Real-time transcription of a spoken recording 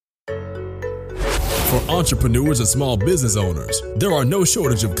For entrepreneurs and small business owners, there are no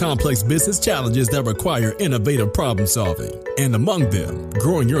shortage of complex business challenges that require innovative problem solving. And among them,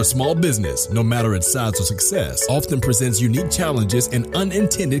 growing your small business, no matter its size or success, often presents unique challenges and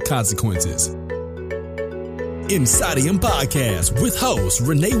unintended consequences. Insightium Podcast with host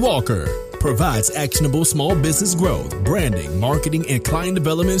Renee Walker provides actionable small business growth, branding, marketing, and client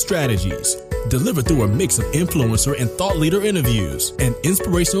development strategies, delivered through a mix of influencer and thought leader interviews and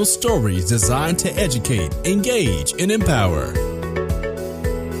inspirational stories designed to educate, engage, and empower.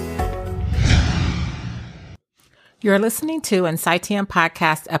 You're listening to Insightium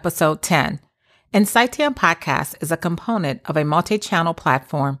Podcast Episode 10. Insightium Podcast is a component of a multi-channel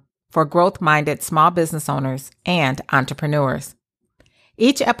platform for growth-minded small business owners and entrepreneurs.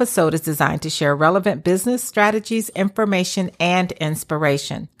 Each episode is designed to share relevant business strategies, information, and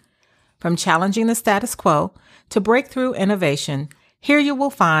inspiration. From challenging the status quo to breakthrough innovation, here you will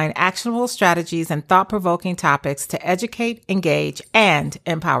find actionable strategies and thought-provoking topics to educate, engage, and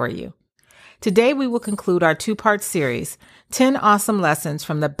empower you. Today, we will conclude our two-part series, 10 Awesome Lessons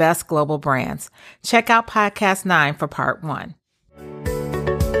from the Best Global Brands. Check out Podcast 9 for Part 1.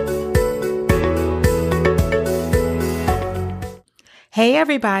 Hey,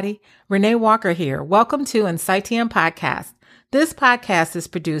 everybody. Renee Walker here. Welcome to Insightium Podcast. This podcast is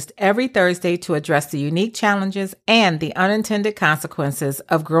produced every Thursday to address the unique challenges and the unintended consequences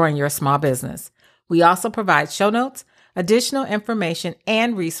of growing your small business. We also provide show notes, additional information,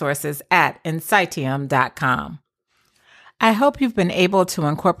 and resources at Insightium.com. I hope you've been able to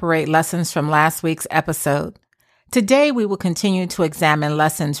incorporate lessons from last week's episode. Today, we will continue to examine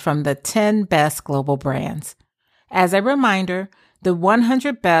lessons from the 10 best global brands. As a reminder, the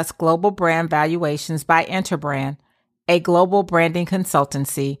 100 Best Global Brand Valuations by Interbrand, a global branding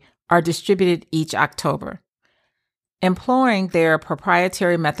consultancy, are distributed each October. Employing their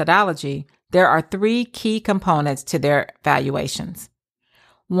proprietary methodology, there are three key components to their valuations.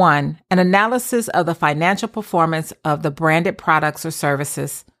 1, an analysis of the financial performance of the branded products or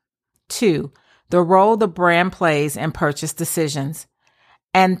services. 2, the role the brand plays in purchase decisions.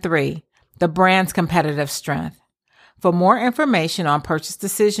 And 3, the brand's competitive strength. For more information on purchase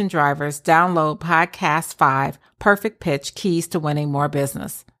decision drivers, download Podcast 5, Perfect Pitch, Keys to Winning More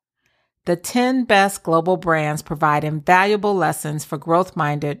Business. The 10 best global brands provide invaluable lessons for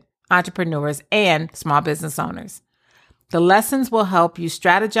growth-minded entrepreneurs and small business owners. The lessons will help you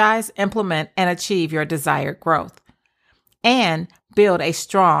strategize, implement, and achieve your desired growth, and build a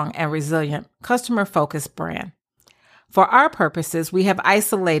strong and resilient customer-focused brand. For our purposes, we have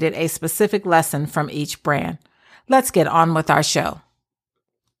isolated a specific lesson from each brand. Let's get on with our show.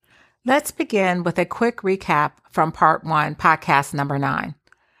 Let's begin with a quick recap from Part 1, Podcast number 9.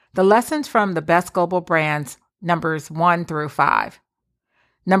 The lessons from the best global brands, numbers 1 through 5.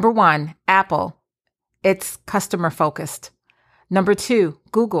 Number 1, Apple. It's customer-focused. Number 2,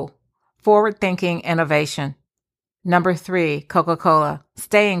 Google. Forward-thinking innovation. Number 3, Coca-Cola.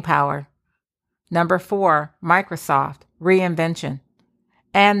 Staying power. Number 4, Microsoft. Reinvention.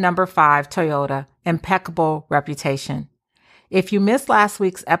 And number 5, Toyota. Impeccable reputation. If you missed last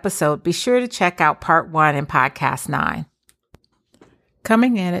week's episode, be sure to check out Part 1 in Podcast 9.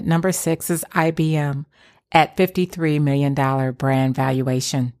 Coming in at number 6 is IBM at $53 million brand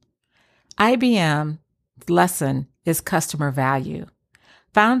valuation. IBM's lesson is customer value.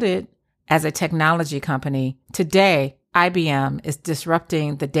 Founded as a technology company, today IBM is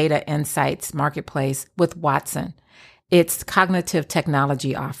disrupting the data insights marketplace with Watson, its cognitive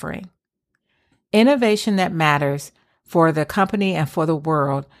technology offering. Innovation that matters for the company and for the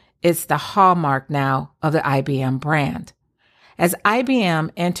world is the hallmark now of the IBM brand. As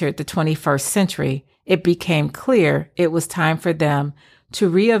IBM entered the 21st century, it became clear it was time for them to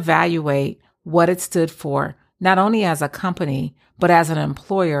reevaluate what it stood for, not only as a company, but as an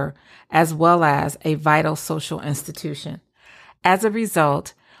employer, as well as a vital social institution. As a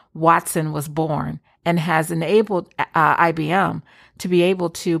result, Watson was born and has enabled IBM to be able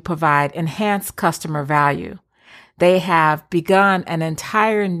to provide enhanced customer value. They have begun an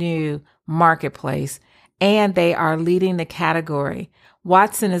entire new marketplace, and they are leading the category.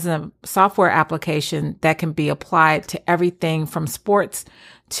 Watson is a software application that can be applied to everything from sports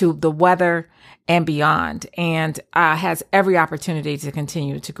to the weather and beyond, and has every opportunity to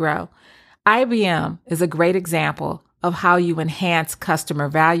continue to grow. IBM is a great example of how you enhance customer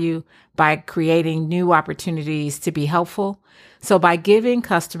value by creating new opportunities to be helpful. So by giving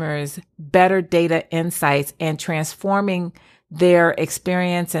customers better data insights and transforming their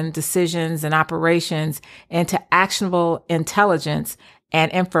experience and decisions and operations into actionable intelligence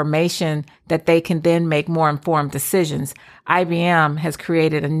and information that they can then make more informed decisions, IBM has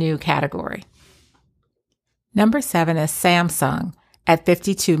created a new category. Number 7 is Samsung at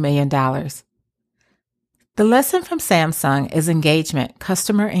 $52 million. The lesson from Samsung is engagement,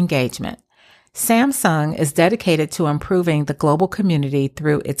 customer engagement. Samsung is dedicated to improving the global community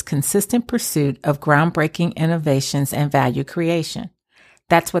through its consistent pursuit of groundbreaking innovations and value creation.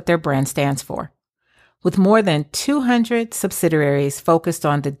 That's what their brand stands for. With more than 200 subsidiaries focused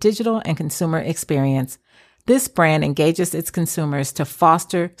on the digital and consumer experience, this brand engages its consumers to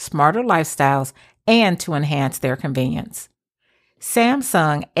foster smarter lifestyles and to enhance their convenience.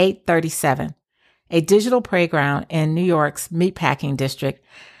 Samsung 837, a digital playground in New York's Meatpacking District,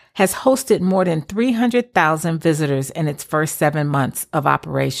 has hosted more than 300,000 visitors in its first 7 months of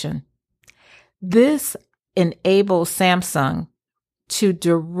operation. This enables Samsung to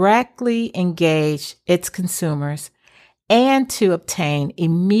directly engage its consumers and to obtain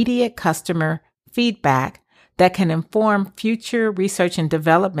immediate customer feedback that can inform future research and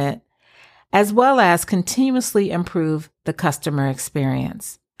development, as well as continuously improve the customer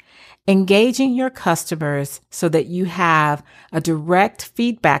experience. Engaging your customers so that you have a direct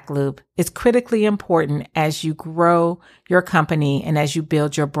feedback loop is critically important as you grow your company and as you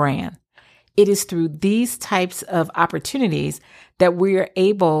build your brand. It is through these types of opportunities that we are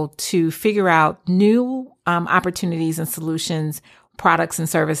able to figure out new opportunities and solutions, products and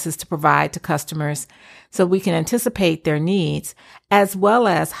services to provide to customers so we can anticipate their needs, as well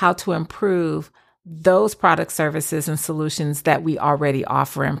as how to improve those product services and solutions that we already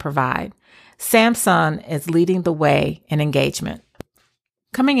offer and provide. Samsung is leading the way in engagement.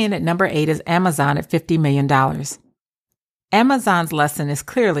 Coming in at number 8 is Amazon at $50 million. Amazon's lesson is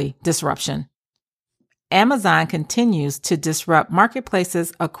clearly disruption. Amazon continues to disrupt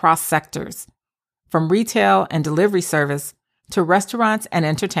marketplaces across sectors, from retail and delivery service to restaurants and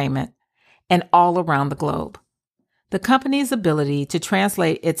entertainment, and all around the globe. The company's ability to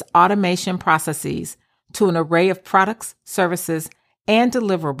translate its automation processes to an array of products, services, and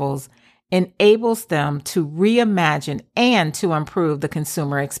deliverables enables them to reimagine and to improve the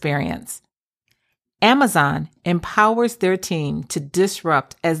consumer experience. Amazon empowers their team to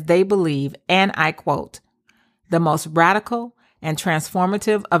disrupt as they believe, and I quote, "The most radical and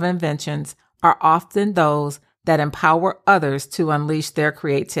transformative of inventions are often those that empower others to unleash their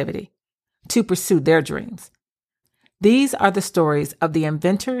creativity, to pursue their dreams." These are the stories of the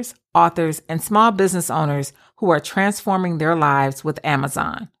inventors, authors, and small business owners who are transforming their lives with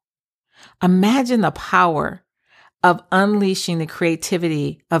Amazon. Imagine the power of unleashing the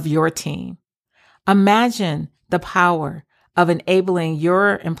creativity of your team. Imagine the power of enabling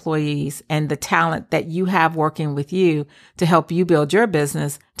your employees and the talent that you have working with you to help you build your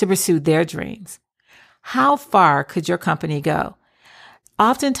business to pursue their dreams. How far could your company go?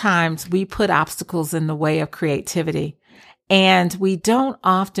 Oftentimes, we put obstacles in the way of creativity, and we don't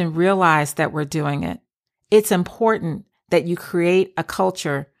often realize that we're doing it. It's important that you create a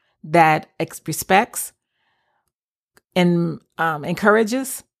culture that respects and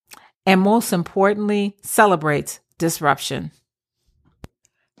encourages, and most importantly, celebrates disruption.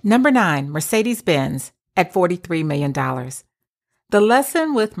 Number 9, Mercedes-Benz at $43 million. The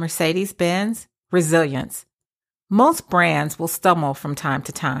lesson with Mercedes-Benz: resilience. Most brands will stumble from time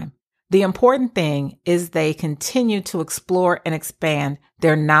to time. The important thing is they continue to explore and expand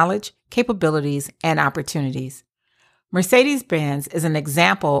their knowledge, capabilities, and opportunities. Mercedes-Benz is an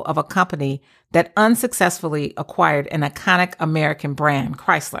example of a company that unsuccessfully acquired an iconic American brand,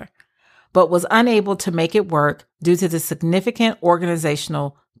 Chrysler, but was unable to make it work due to the significant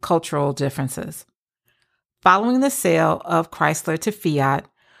organizational cultural differences. Following the sale of Chrysler to Fiat,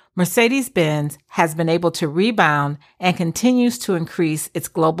 Mercedes-Benz has been able to rebound and continues to increase its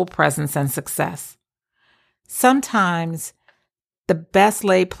global presence and success. Sometimes the best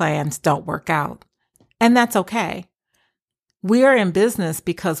laid plans don't work out, and that's okay. We are in business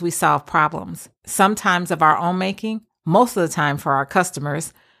because we solve problems, sometimes of our own making, most of the time for our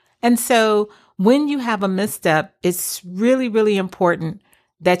customers. And so when you have a misstep, it's really, really important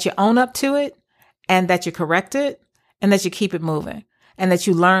that you own up to it and that you correct it and that you keep it moving. And that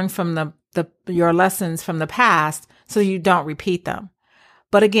you learn from your lessons from the past so you don't repeat them.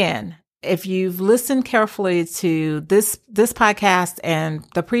 But again, if you've listened carefully to this podcast and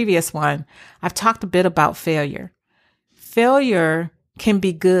the previous one, I've talked a bit about failure. Failure can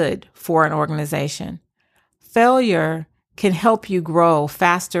be good for an organization. Failure can help you grow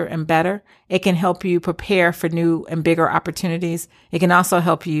faster and better. It can help you prepare for new and bigger opportunities. It can also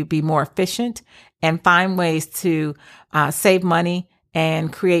help you be more efficient and find ways to save money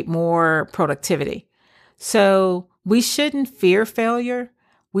and create more productivity. So we shouldn't fear failure.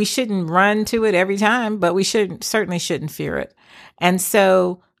 We shouldn't run to it every time, but we certainly shouldn't fear it. And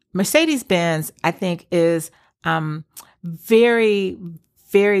so Mercedes-Benz, I think, is very,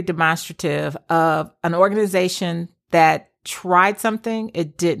 very demonstrative of an organization that tried something,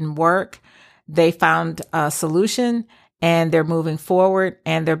 it didn't work. They found a solution and they're moving forward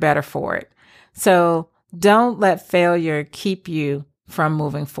and they're better for it. So don't let failure keep you from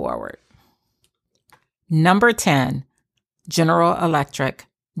moving forward. Number 10, General Electric,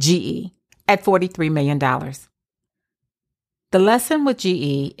 GE, at $43 million. The lesson with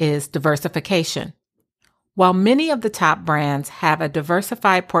GE is diversification. While many of the top brands have a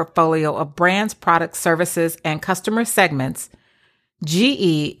diversified portfolio of brands, products, services, and customer segments,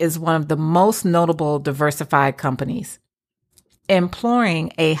 GE is one of the most notable diversified companies.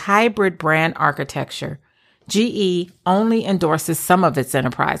 Employing a hybrid brand architecture, GE only endorses some of its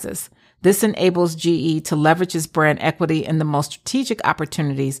enterprises. This enables GE to leverage its brand equity in the most strategic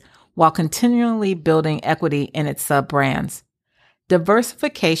opportunities while continually building equity in its sub-brands.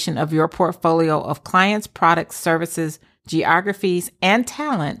 Diversification of your portfolio of clients, products, services, geographies, and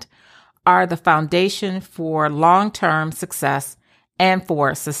talent are the foundation for long-term success and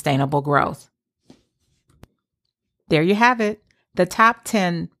for sustainable growth. There you have it, the top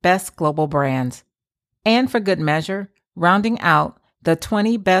 10 best global brands. And for good measure, rounding out the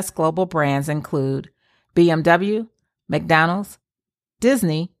 20 best global brands include BMW, McDonald's,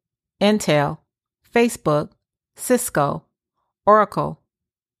 Disney, Intel, Facebook, Cisco, Oracle,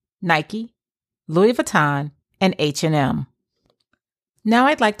 Nike, Louis Vuitton, and H&M. Now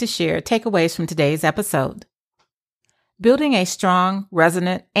I'd like to share takeaways from today's episode. Building a strong,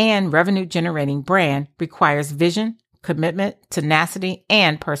 resonant, and revenue-generating brand requires vision, commitment, tenacity,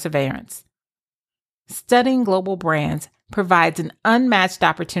 and perseverance. Studying global brands provides an unmatched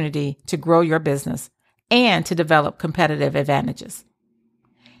opportunity to grow your business and to develop competitive advantages.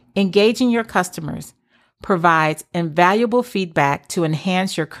 Engaging your customers provides invaluable feedback to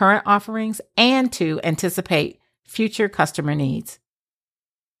enhance your current offerings and to anticipate future customer needs.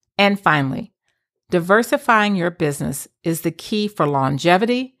 And finally, diversifying your business is the key for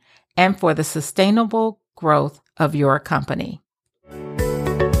longevity and for the sustainable growth of your company.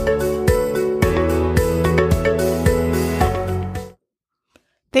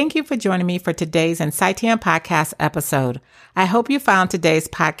 Thank you for joining me for today's Incitium Podcast episode. I hope you found today's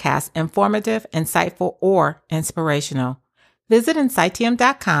podcast informative, insightful, or inspirational. Visit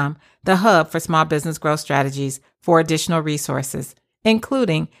Incitium.com, the hub for small business growth strategies, for additional resources,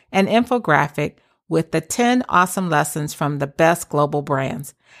 including an infographic with the 10 awesome lessons from the best global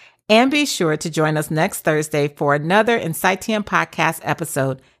brands. And be sure to join us next Thursday for another Incitium Podcast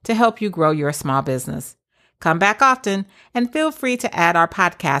episode to help you grow your small business. Come back often and feel free to add our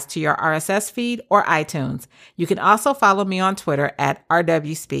podcast to your RSS feed or iTunes. You can also follow me on Twitter at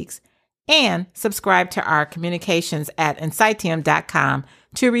RWSpeaks and subscribe to our communications at Incitium.com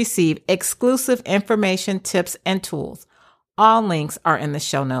to receive exclusive information, tips, and tools. All links are in the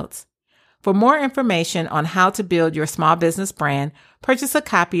show notes. For more information on how to build your small business brand, purchase a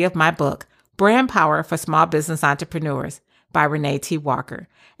copy of my book, Brand Power for Small Business Entrepreneurs by Renee T. Walker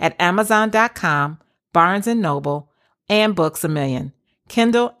at Amazon.com, Barnes & Noble, and Books A Million.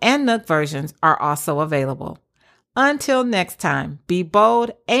 Kindle and Nook versions are also available. Until next time, be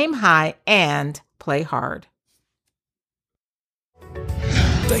bold, aim high, and play hard.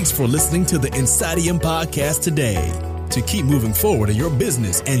 Thanks for listening to the Incitium Podcast today. To keep moving forward in your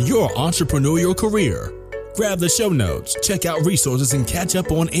business and your entrepreneurial career, grab the show notes, check out resources, and catch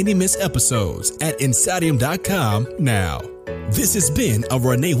up on any missed episodes at Incitium.com now. This has been a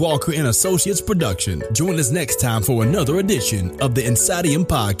Renee Walker & Associates production. Join us next time for another edition of the Incitium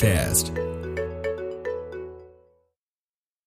Podcast.